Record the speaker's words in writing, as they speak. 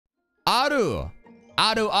Aru.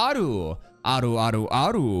 Aru.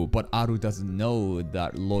 But Aru doesn't know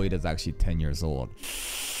that Lloyd is actually 10 years old.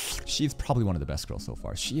 She's probably one of the best girls so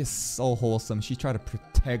far. She is so wholesome. She tried to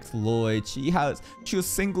protect Lloyd. She was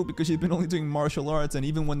single because she's been only doing martial arts. And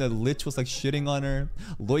even when the lich was like shitting on her,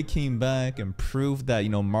 Lloyd came back and proved that, you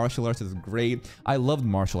know, martial arts is great. I loved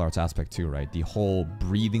martial arts aspect too, right? The whole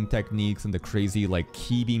breathing techniques and the crazy like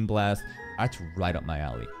key beam blast. That's right up my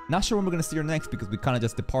alley. Not sure when we're gonna see her next because we kind of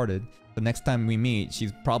just departed. The next time we meet,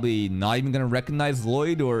 she's probably not even gonna recognize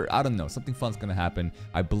Lloyd, or I don't know, something fun's gonna happen.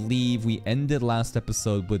 I believe we ended last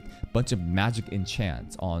episode with a bunch of magic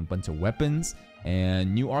enchants on a bunch of weapons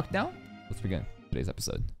and new arc now. Let's begin today's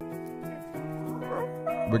episode.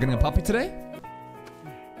 We're getting a puppy today?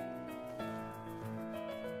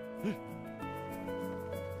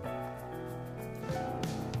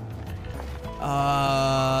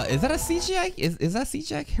 Is that a CGI? Is that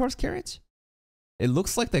CGI horse carriage? It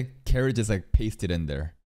looks like the carriage is like pasted in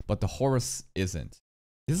there, but the horse isn't.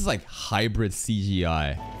 This is like hybrid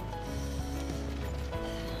CGI.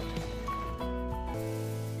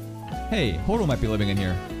 Hey, Horo might be living in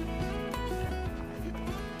here.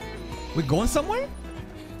 We going somewhere?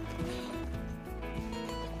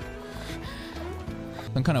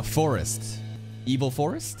 Some kind of forest. Evil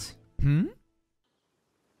forest?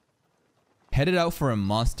 Headed out for a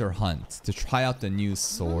monster hunt to try out the new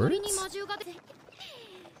swords. It's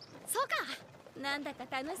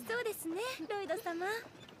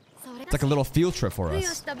like a little field trip for us. Yeah,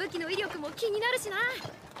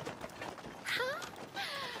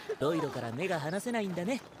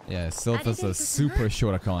 Sylpha's a super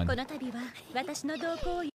Shotokan.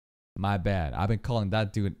 My bad. I've been calling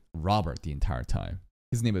that dude Robert the entire time.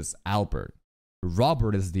 His name is Albert.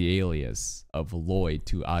 Robert is the alias of Lloyd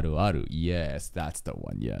to Aru. Yes, that's the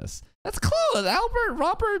one. Yes. That's close. Albert,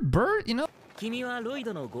 Robert, Bert, you know.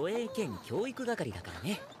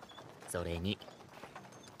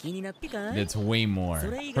 It's way more.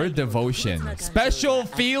 Her devotion. Special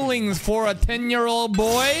feelings for a 10-year-old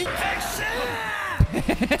boy.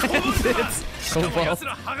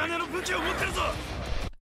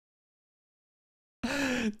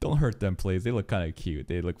 Don't hurt them, please. They look kind of cute.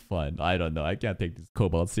 They look fun. I don't know. I can't take this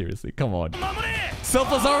Cobalt seriously. Come on.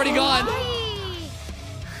 Sylpha's already gone.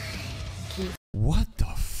 What the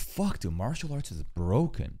fuck, dude? Martial arts is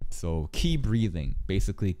broken. So key breathing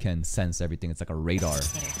basically can sense everything. It's like a radar.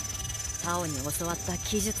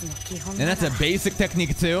 And that's a basic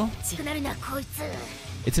technique too.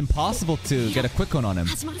 It's impossible to get a quick one on him.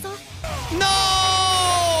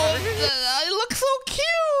 No! It looks so cute.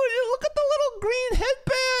 Look at the little green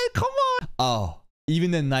headband. Come on. Oh,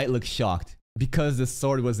 even the knight looks shocked because the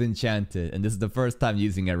sword was enchanted, and this is the first time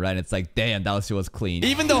using it, right? It's like, damn, that shit was clean.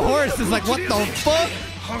 Even the horse is like, what the fuck?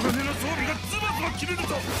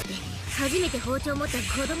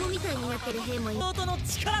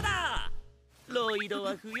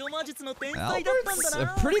 Albert's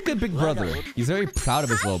a pretty good big brother. He's very proud of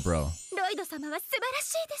his little bro.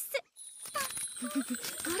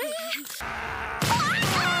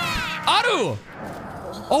 Aru!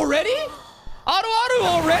 Already? Aru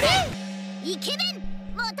already?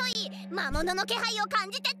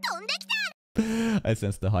 I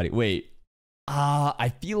sense the hottie. Wait.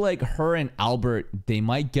 I feel like her and Albert, they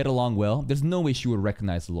might get along well. There's no way she would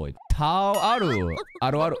recognize Lloyd. Tao Aru.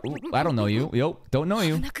 Aru. Ooh, I don't know you. Yo, don't know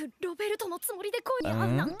you.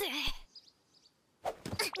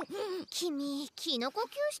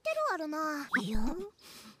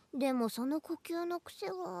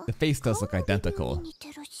 The face does look identical.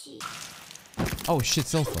 Oh shit,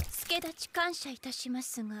 Sylpha.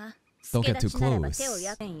 Don't get too close.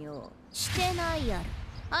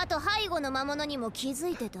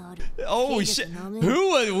 Oh shit.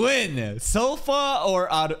 Who would win? Sylpha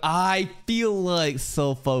or Aru? I feel like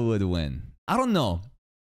Sylpha would win. I don't know.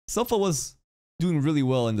 Sylpha was doing really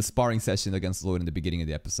well in the sparring session against Lloyd in the beginning of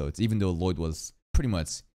the episodes, even though Lloyd was pretty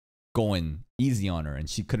much going easy on her and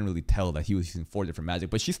she couldn't really tell that he was using 4 different magic,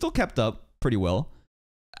 but she still kept up pretty well.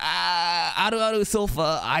 Aru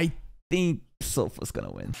Sylpha, I think Sylpha's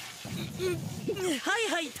gonna win.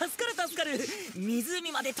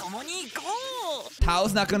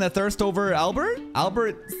 Tao's not gonna thirst over Albert?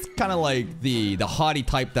 Albert's kind of like the haughty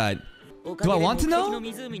type that... Do I want to know?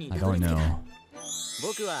 I don't know.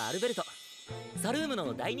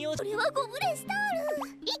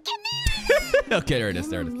 Okay, there it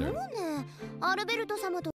is. Aru,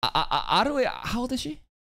 how old is she?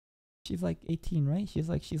 She's like 18, right? She's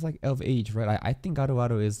like of age, right? I think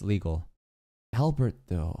Aru is legal. Albert,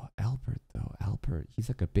 he's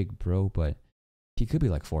like a big bro, but he could be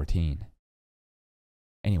like 14.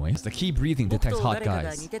 Anyways, the key breathing detects hot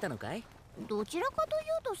guys. どちらかという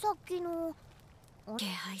とさっきの気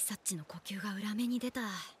配察知の呼吸が裏目に出た。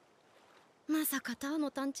まさかタオ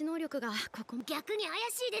の探知能力がここも逆に怪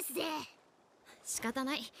しいですぜ。仕方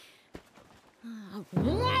ない。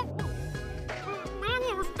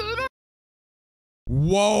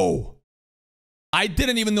Whoa! I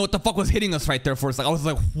didn't even know what the fuck was hitting us right there for a second. I was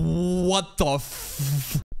like, what the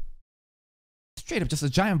f... Straight up just a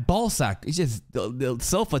giant ball sack. It's just the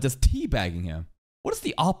Sylpha just teabagging him. What is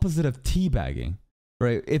the opposite of teabagging?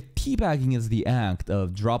 Right? If teabagging is the act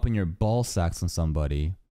of dropping your ball sacks on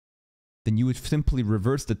somebody, then you would simply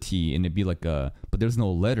reverse the T and it'd be like a... But there's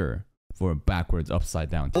no letter for backwards,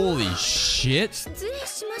 upside down. Holy shit!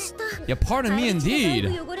 Yeah, pardon me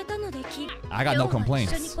indeed. I got no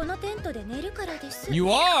complaints.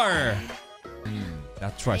 You are!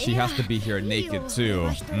 That's right, she has to be here naked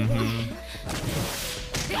too.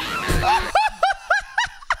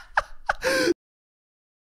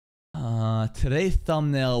 Today's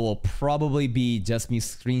thumbnail will probably be just me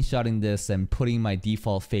screenshotting this and putting my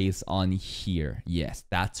default face on here. Yes,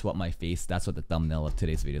 that's what the thumbnail of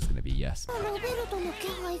today's video is gonna be, yes.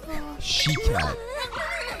 She-cat.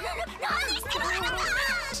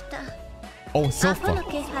 Oh, Sylpha.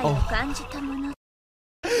 Oh.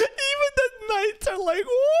 Even the knights are like,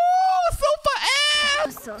 whoa, Sylpha ass!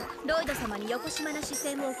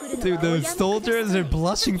 Dude, the soldiers are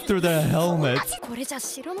blushing through their helmets.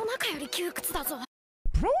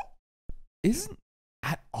 Bro isn't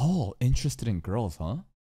at all interested in girls, huh?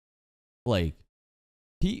 Like,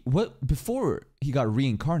 before he got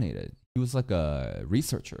reincarnated, he was like a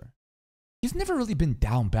researcher. He's never really been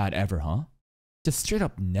down bad ever, huh? Just straight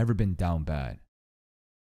up never been down bad.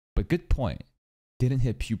 But good point. Didn't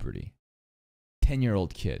hit puberty.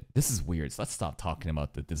 10-year-old kid. This is weird. So let's stop talking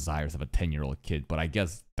about the desires of a 10-year-old kid. But I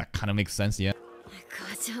guess that kind of makes sense, yeah?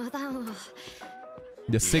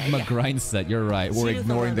 The Sigma grind set, you're right. We're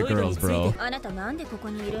ignoring the girls, bro.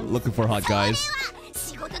 Looking for hot guys.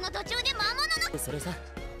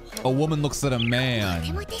 A woman looks at a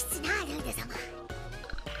man. What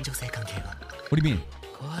do you mean?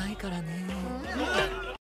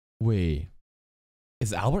 Wait.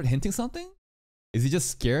 Is Albert hinting something? Is he just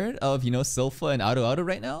scared of, you know, Sylpha and Aru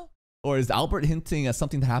right now? Or is Albert hinting at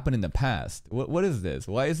something that happened in the past? What is this?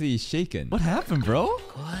 Why is he shaken? What happened, bro?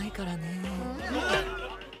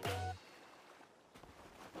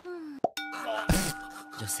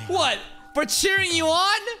 What? For cheering you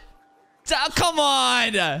on? Come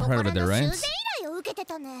on! Heard of it, right?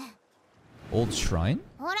 Old shrine?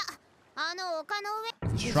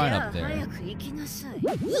 There's a shrine up there.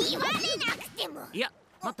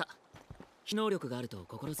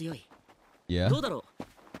 Yeah.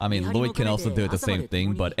 I mean, Lloyd can also do the same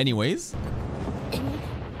thing, but anyways.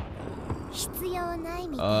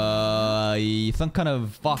 Some kind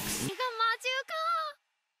of fox.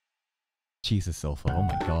 Jesus, Sylpha. Oh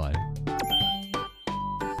my god.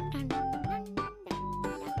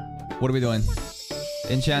 What are we doing?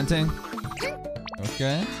 Enchanting?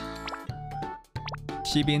 Okay.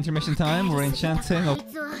 Chibi intermission time. We're enchanting. Oh.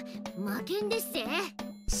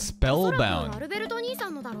 Spellbound.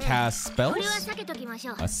 Cast spells?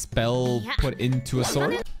 A spell put into a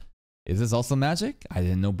sword? Is this also magic? I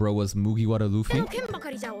didn't know bro was Mugiwara Luffy.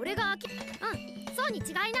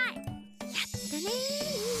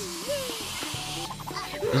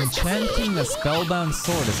 Enchanting a spellbound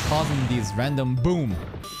sword is causing these random boom.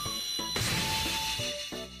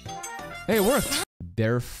 Hey, it worked!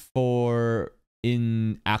 Therefore,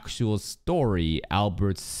 in actual story,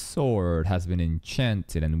 Albert's sword has been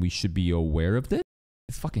enchanted and we should be aware of this?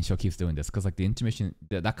 This fucking show keeps doing this because like the intermission,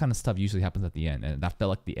 that kind of stuff usually happens at the end and that felt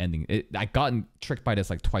like the ending. I gotten tricked by this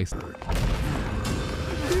like twice.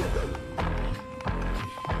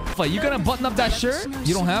 But you gonna button up that shirt?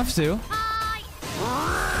 You don't have to.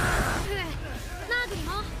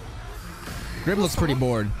 Grim looks pretty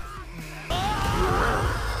bored.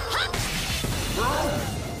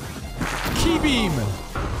 Key beam!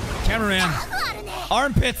 Cameraman.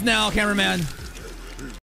 Armpits now, cameraman.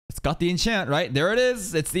 It's got the enchant, right? There it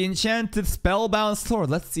is. It's the enchanted spellbound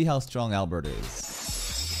sword. Let's see how strong Albert is.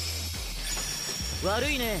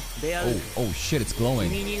 Oh shit, it's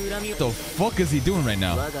glowing. What the fuck is he doing right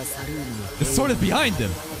now? The sword is behind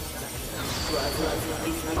him.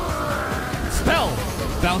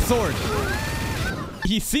 Spellbound sword.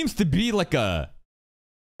 He seems to be like a...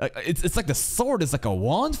 It's like the sword is like a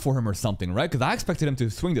wand for him or something, right? Because I expected him to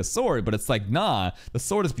swing the sword, but it's like, nah. The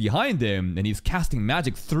sword is behind him, and he's casting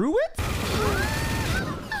magic through it?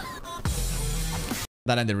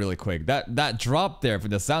 That ended really quick. That dropped there for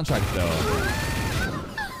the soundtrack, though.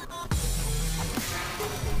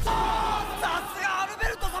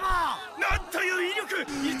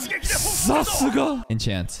 Sasuga!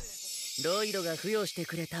 Enchant.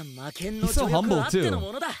 He's so humble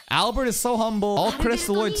too. Albert is so humble. All credits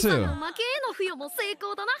to Lloyd too.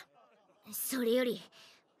 それより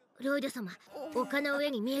ロイド様、丘の上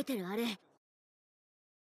に見えてるあれ。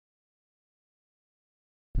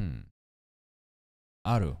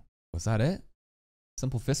Aru, was that it?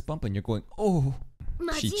 Simple fist bump and you're going, oh.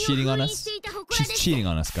 She's cheating on us. She's cheating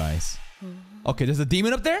on us, guys. Okay, there's a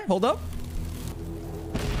demon up there. Hold up.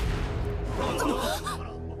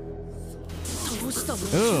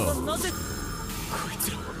 Ew.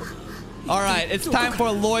 Alright, it's time for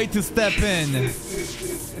Lloyd to step in.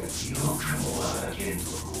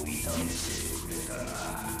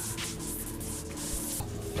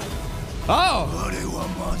 Oh!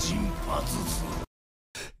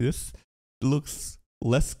 This looks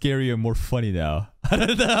less scary and more funny now. I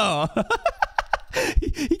don't know. he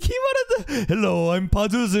came out of the... Hello, I'm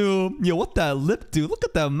Pazuzu. Yo, what that lip do? Look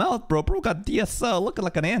at that mouth, bro. Bro got DSL looking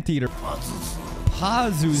like an anteater.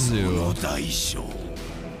 Pazuzu.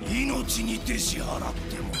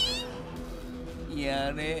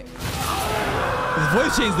 His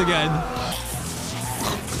voice changed again.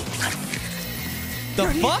 The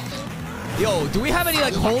fuck? Yo, do we have any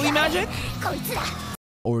like holy magic?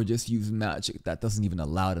 Or just use magic that doesn't even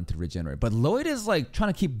allow them to regenerate. But Lloyd is like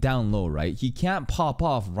trying to keep down low, right? He can't pop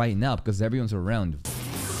off right now because everyone's around.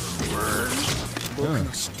 We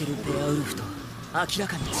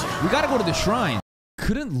gotta go to the shrine.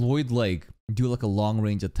 Couldn't Lloyd like do like a long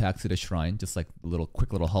range attack to the shrine? Just like a little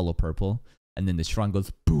quick little hollow purple. And then the shrine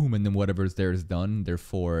goes boom and then whatever's there is done.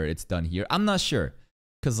 Therefore it's done here. I'm not sure.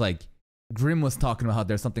 Because like Grim was talking about how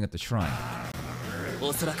there's something at the shrine.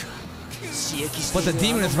 But the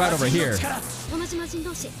demon is right over here. So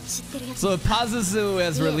if Pazuzu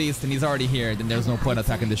is released and he's already here, then there's no point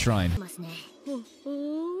attacking the shrine.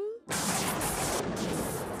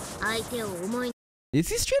 Is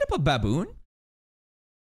he straight up a baboon?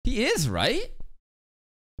 He is, right?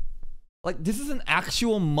 Like, this is an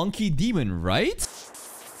actual monkey demon, right?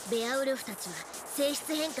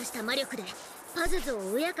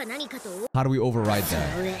 How do we override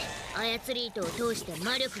that?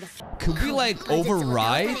 Could we like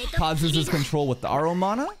override Pazuzu's control with our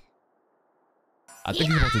mana? I think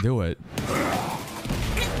he's about to do it.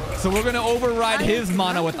 So we're gonna override his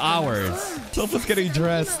mana with ours. Sylpha's getting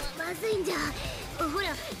dressed.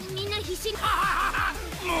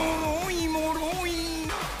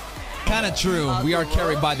 Kinda true. We are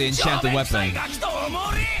carried by the enchanted weapon.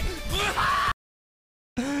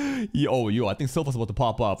 Yo, I think Sylpha's about to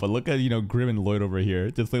pop off, but look at, Grim and Lloyd over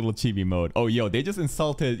here. Just little chibi mode. Oh, yo, they just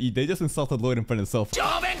insulted Lloyd in front of Sylpha.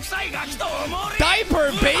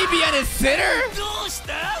 Diaper baby and his sitter?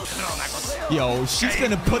 Yo, she's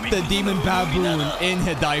gonna put the demon baboon in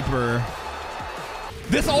her diaper.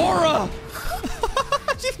 This aura!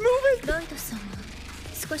 She's moving!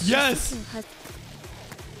 Yes!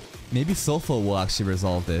 Maybe Sylpha will actually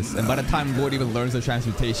resolve this, and by the time Lloyd even learns the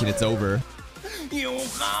transmutation, it's over.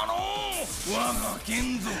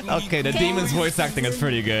 Okay, the demon's voice acting is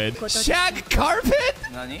pretty good. Shag carpet?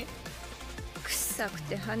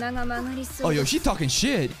 Oh, yo, she's talking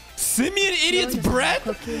shit. Simian idiot's breath?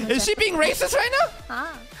 Is she being racist right now?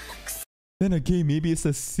 Then again, maybe it's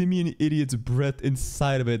a simian idiot's breath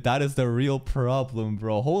inside of it. That is the real problem,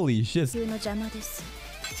 bro. Holy shit.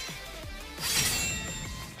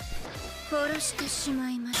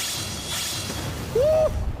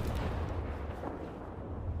 Woo!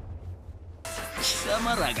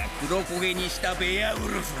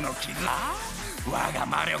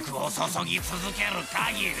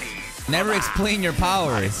 Never explain your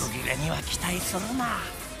powers.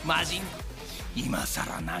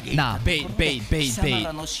 Nah, bait.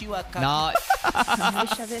 Nah.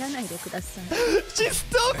 She's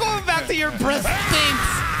still going back to your breast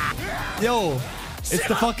stinks. Yo, it's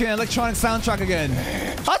the fucking electronic soundtrack again.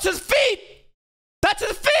 That's his feet! That's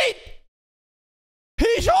his feet!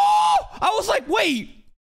 I was like, wait,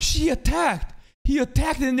 she attacked. He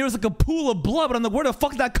attacked and there was like a pool of blood, but I'm like, where the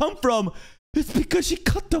fuck did that come from? It's because she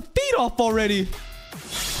cut the feet off already.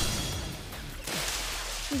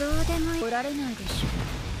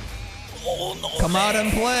 Come out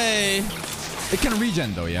and play. It can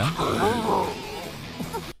regen though, yeah?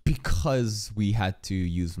 Because we had to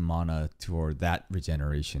use mana toward that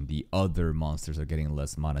regeneration, the other monsters are getting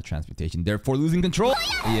less mana transmutation, therefore losing control.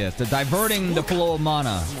 Yes, they're diverting the flow of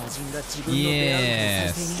mana.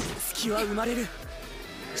 Yes.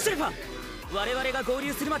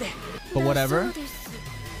 But whatever.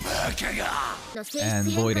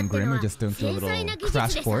 And Lloyd and Grimm are just doing a little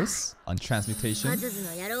crash course on transmutation.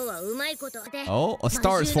 Oh, a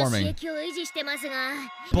star is forming.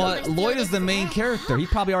 But Lloyd is the main character. He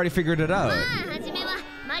probably already figured it out.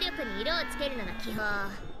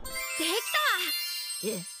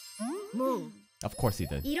 Of course he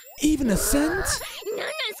did. Even a cent?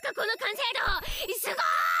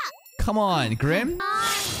 Come on, Grimm.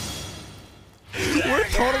 We're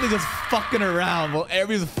totally just fucking around while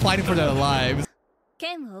everybody's fighting for their lives.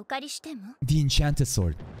 The enchanted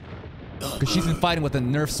sword. Because she's been fighting with the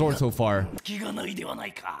nerf sword so far.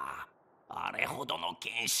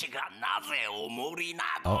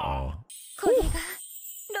 Uh-oh.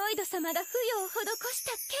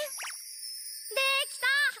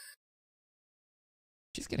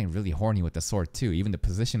 She's getting really horny with the sword too. Even the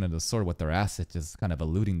position of the sword with her ass is just kind of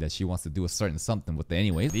alluding that she wants to do a certain something with it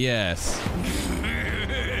anyways. Yes.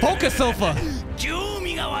 Focus, Sylpha!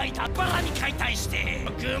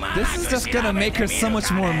 This is just gonna make her so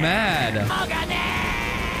much more mad.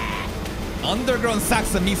 Underground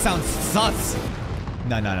sax of me sounds sus.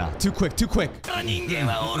 No. Too quick, too quick.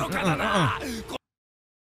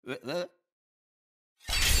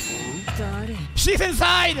 She's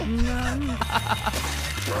inside!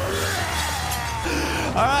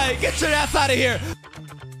 Alright, get your ass out of here!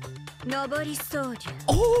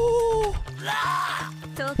 Oh!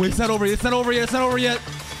 Wait, it's not over yet, it's not over yet, it's not over yet!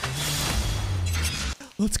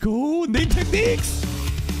 Let's go! Name techniques!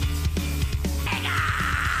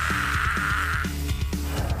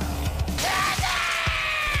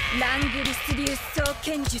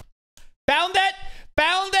 Found it!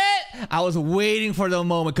 Found it! I was waiting for the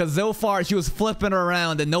moment because so far she was flipping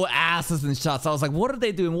around and no asses and shots. I was like, what are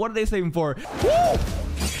they doing? What are they saving for? Woo!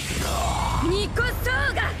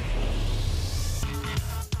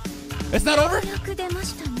 It's not over?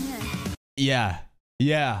 Yeah.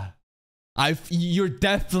 You're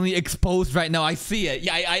definitely exposed right now. I see it.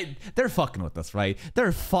 Yeah, they're fucking with us, right?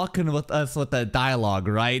 They're fucking with us with the dialogue,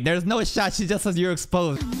 right? There's no shot. She just says you're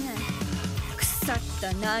exposed.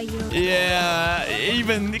 Yeah,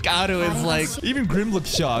 even Aru is like, even Grimm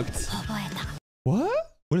looks shocked. What?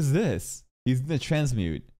 What is this? He's in the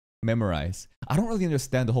transmute. Memorize. I don't really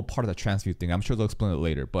understand the whole part of the transmute thing. I'm sure they'll explain it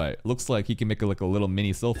later, but it looks like he can make it like a little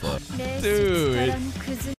mini Sylpha. Dude.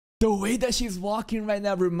 The way that she's walking right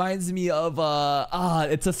now reminds me of,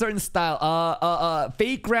 it's a certain style.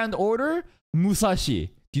 Fate Grand Order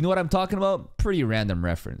Musashi. Do you know what I'm talking about? Pretty random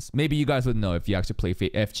reference. Maybe you guys would know if you actually play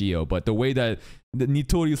FGO, but the way that the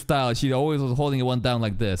Nitoriu style, she always was holding it one down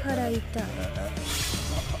like this.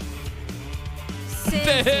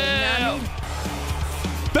 Damn!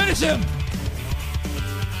 Finish him!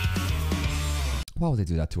 Why would they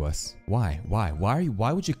do that to us? Why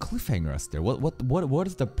would you cliffhanger us there? What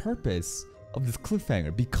is the purpose of this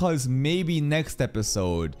cliffhanger? Because maybe next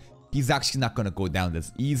episode he's actually not gonna go down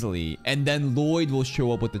this easily, and then Lloyd will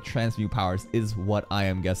show up with the transmute powers, is what I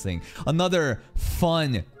am guessing. Another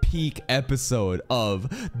fun peak episode of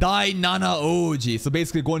Dai Nana Oji. So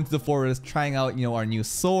basically going to the forest, trying out, you know, our new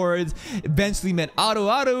swords. Eventually met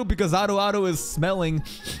Aru because Aru is sniffing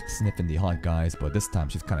the hot guys, but this time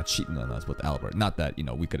she's kind of cheating on us with Albert. Not that, you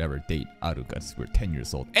know, we could ever date Aru because we're 10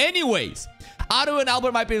 years old. Anyways, Aru and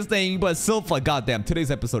Albert might be staying, but Sylpha, goddamn,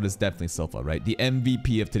 today's episode is definitely Sylpha, right? The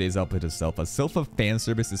MVP of today's episode is Sylpha. Sylpha fan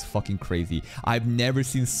service is fucking crazy. I've never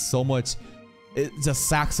seen so much, just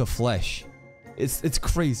sacks of flesh. It's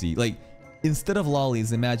crazy. Like, instead of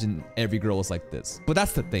lollies, imagine every girl was like this. But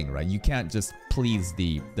that's the thing, right? You can't just please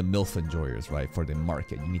the MILF enjoyers, right? For the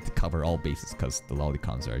market, you need to cover all bases because the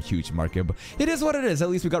lolicons are a huge market. But it is what it is. At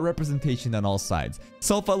least we got representation on all sides.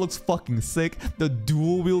 Sylpha looks fucking sick. The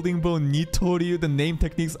dual wielding bow Nitoriu, the name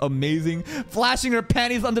techniques amazing. Flashing her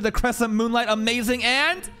panties under the crescent moonlight, amazing.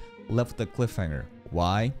 And left with a cliffhanger.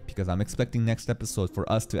 Why? Because I'm expecting next episode for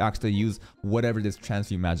us to actually use whatever this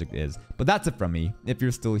transmute magic is. But that's it from me. If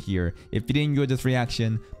you're still here, if you didn't enjoy this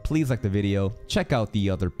reaction, please like the video, check out the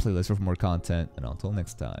other playlist for more content, and until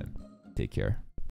next time, take care.